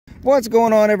What's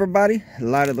going on, everybody?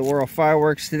 Light of the World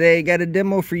Fireworks. Today got a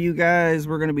demo for you guys.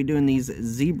 We're going to be doing these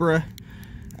zebra,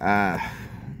 I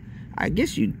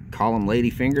guess you'd call them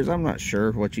lady fingers. I'm not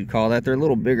sure what you'd call that. They're a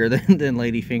little bigger than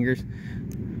lady fingers,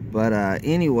 but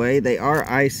anyway, they are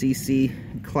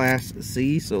ICC Class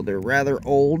C, so they're rather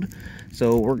old.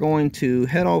 So we're going to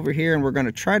head over here and we're going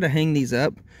to try to hang these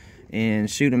up and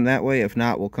shoot them that way. If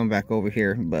not, we'll come back over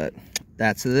here, but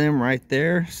that's them right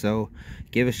there. So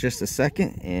give us just a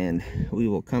second and we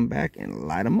will come back and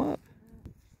light them up.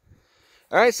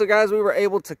 All right, so guys, we were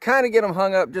able to kind of get them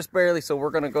hung up just barely, so we're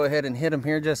going to go ahead and hit them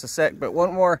here in just a sec. But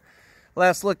one more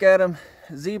last look at them.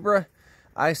 Zebra,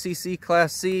 ICC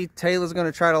Class C. Taylor's going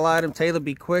to try to light them. Taylor,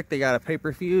 be quick. They got a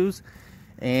paper fuse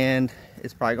and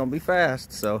it's probably going to be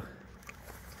fast, so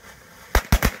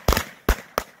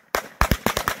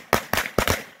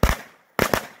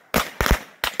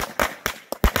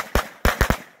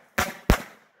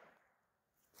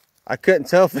I couldn't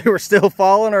tell if they were still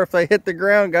falling or if they hit the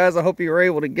ground, guys. I hope you were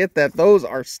able to get that. Those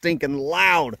are stinking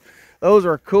loud. Those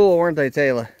are cool, weren't they,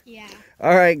 Taylor? Yeah.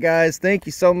 All right, guys. Thank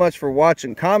you so much for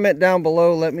watching. Comment down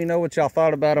below. Let me know what y'all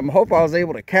thought about them. I hope I was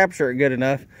able to capture it good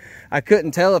enough. I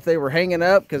couldn't tell if they were hanging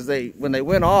up because when they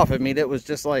went off, I mean, it was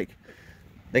just like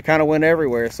they kind of went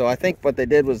everywhere. So I think what they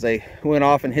did was they went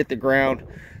off and hit the ground.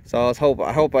 So I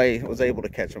hope I was able to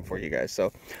catch them for you guys.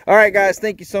 So, all right, guys.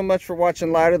 Thank you so much for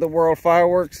watching Light of the World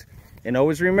Fireworks. And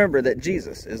always remember that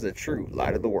Jesus is the true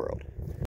light of the world.